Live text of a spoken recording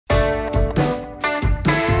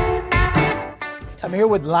I'm here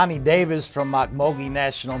with Lomney Davis from Ocmulgee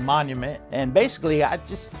National Monument, and basically I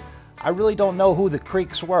really don't know who the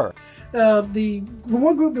Creeks were. The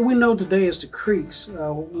one group that we know today is the Creeks.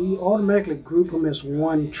 We automatically group them as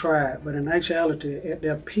one tribe, but in actuality, at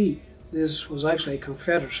their peak, this was actually a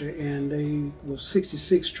confederacy, and they were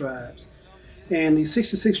 66 tribes. And these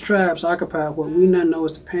 66 tribes occupied what we now know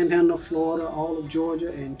as the Panhandle of Florida, all of Georgia,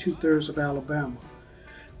 and 2/3 of Alabama.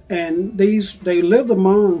 And they lived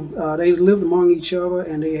among each other,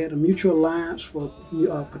 and they had a mutual alliance for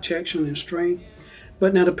protection and strength.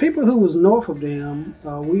 But now the people who was north of them,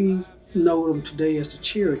 we know them today as the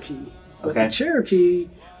Cherokee. But the Cherokee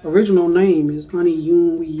original name is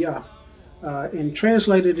Aniunwiya, and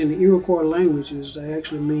translated in the Iroquois languages, that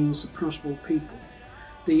actually means the principal people.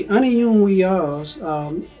 The Aniunwiyas,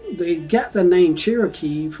 they got the name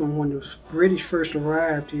Cherokee from when the British first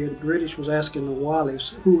arrived here. The British was asking the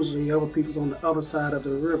Wallis who was the other peoples on the other side of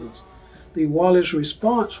the rivers. The Wallis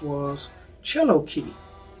response was Cherokee.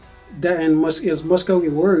 That is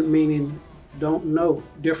Muskogee word meaning don't know,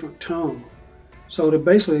 different tongue. So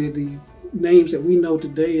basically the names that we know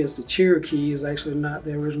today as the Cherokee is actually not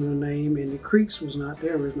their original name, and the Creeks was not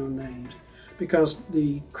their original names, because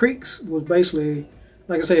the Creeks was basically,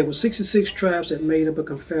 like I said, it was 66 tribes that made up a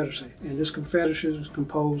confederacy, and this confederacy is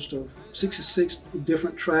composed of 66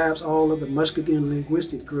 different tribes, all of the Muscogee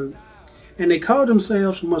linguistic group. And they called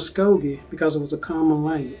themselves Muskogee because it was a common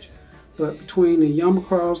language. But between the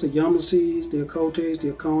Yamacraws, the Yamasees, the Ocotes,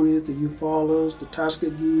 the Oconis, the Eufalas, the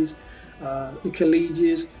Tuscagees, the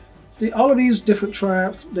Kaliges, all of these different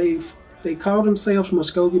tribes, they called themselves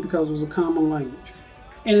Muskogee because it was a common language.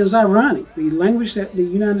 And it's ironic, the language that the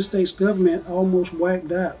United States government almost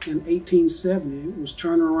wiped out in 1870 was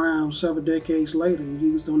turned around several decades later and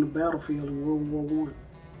used on the battlefield in World War I.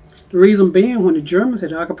 The reason being, when the Germans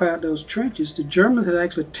had occupied those trenches, the Germans had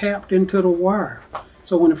actually tapped into the wire.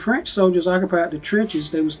 So when the French soldiers occupied the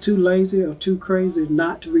trenches, they was too lazy or too crazy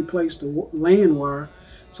not to replace the land wire.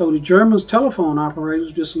 So the Germans' telephone operators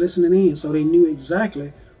were just listening in, so they knew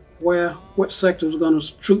exactly what sector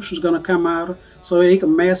troops was going to come out of, so they could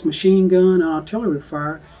mass machine gun and artillery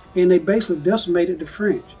fire, and they basically decimated the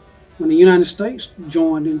French. When the United States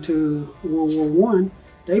joined into World War I,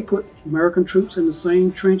 they put American troops in the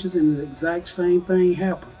same trenches, and the exact same thing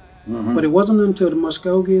happened. But it wasn't until the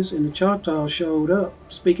Muskogees and the Choctaws showed up,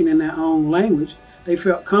 speaking in their own language, they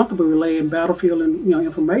felt comfortable relaying battlefield and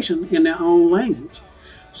information in their own language.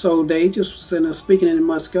 So they just sent us speaking in the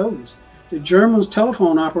Muskogees. The Germans'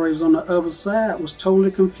 telephone operators on the other side was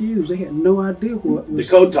totally confused. They had no idea what was... The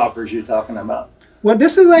code talkers you're talking about. Well,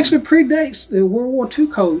 this is actually predates the World War II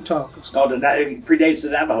code talkers. Oh, it predates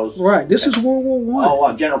the Navajos. Right. This is World War I. Oh,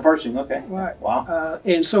 wow. General Pershing. Okay. Right. Wow.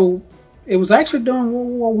 And so it was actually during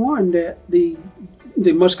World War I that the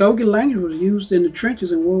Muskogee language was used in the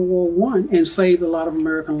trenches in World War I and saved a lot of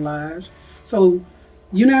American lives. So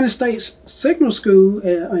United States Signal School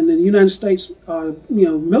and the United States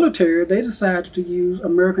military, they decided to use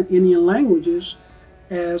American Indian languages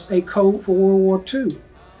as a code for World War II.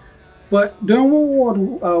 But during World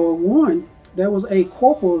War I, there was a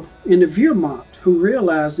corporal in the Vermont who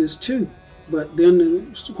realized this too. But then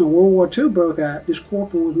when World War II broke out, this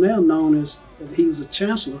corporal was now known as, he was a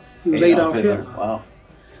chancellor, he was Adolf Hitler. Wow.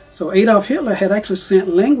 So Adolf Hitler had actually sent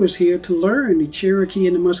linguists here to learn the Cherokee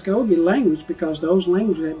and the Muskogee language, because those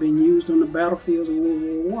languages had been used on the battlefields in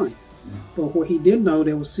World War I. But what he did know,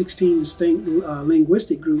 there were 16 distinct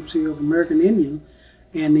linguistic groups here of American Indian,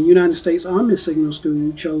 and the United States Army Signal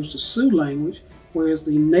School chose the Sioux language, whereas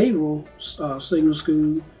the Naval Signal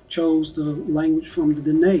School chose the language from the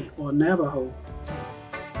Dene or Navajo.